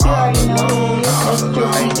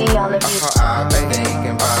all of you. I've been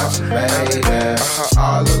thinking about you, baby.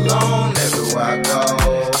 All alone, everywhere I go.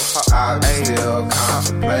 I be still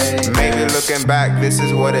contemplating. Maybe looking back, this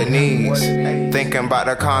is what it needs. Thinking about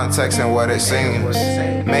the context and what it seems.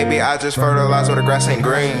 Maybe I just fertilize where the grass ain't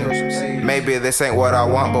green. Maybe this ain't what I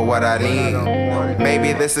want, but what I need.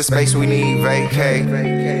 Maybe this is space we need, vacate.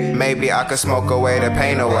 Maybe I could smoke away the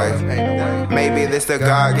pain away. Maybe this the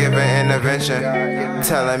God-given intervention,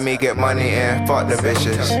 telling me get money and fuck the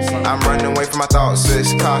bitches. I'm running away from my thoughts,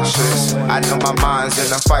 it's cautious. I know my mind's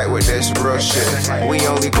in a fight with this real shit. We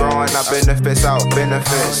only growing, our benefits out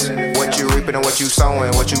benefits. What you reaping and what you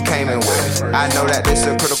sowing, what you came in with. I know that this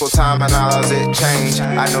a critical time and how does it change.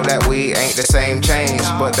 I know that we ain't the same change,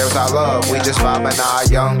 but there's our love. We just vibing our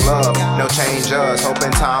young love. No change us,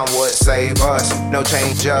 hoping time would save us. No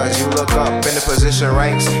change us. You look up in the position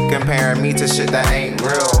ranks, comparing me to shit that ain't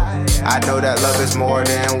real. I know that love is more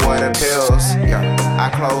than what appeals. I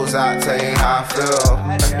close out, tell you how I feel.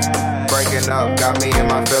 Breaking up got me in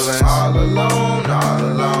my feelings. All alone, all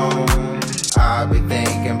alone. I be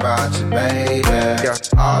thinking about you, baby.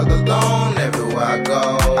 All alone, everywhere I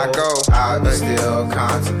go. I be still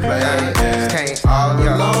contemplating. All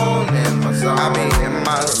alone in my zone. I be in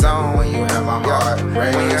my zone. When you have my heart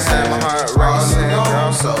racing. When you have my heart racing,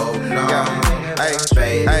 girl. So numb.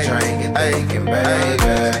 Baby, drinking, thinking,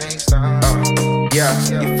 baby. Yeah,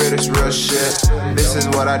 you feel this real shit. This is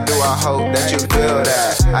what I do, I hope that you feel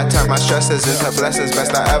that. I turn my stresses into blessings,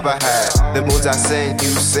 best I ever had. The moods I send, you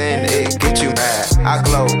sin, it get you mad. I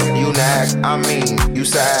glow, you nag, I mean, you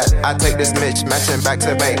sad. I take this Mitch, matching back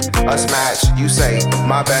to make us match. You say,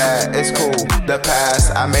 my bad, it's cool, the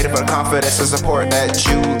past. I made it for the confidence and support that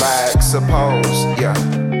you lack. Suppose, yeah.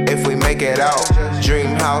 If we make it out,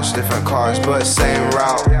 dream house, different cars, but same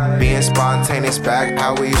route. Being spontaneous back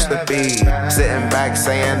how we used to be. Sitting back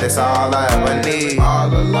saying this all I ever need.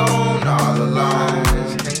 All alone, all alone.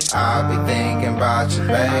 I be thinking about you,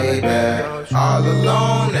 baby. All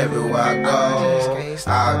alone, everywhere I go.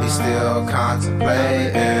 I be still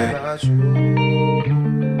contemplating.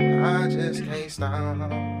 I just can't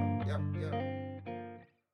stop.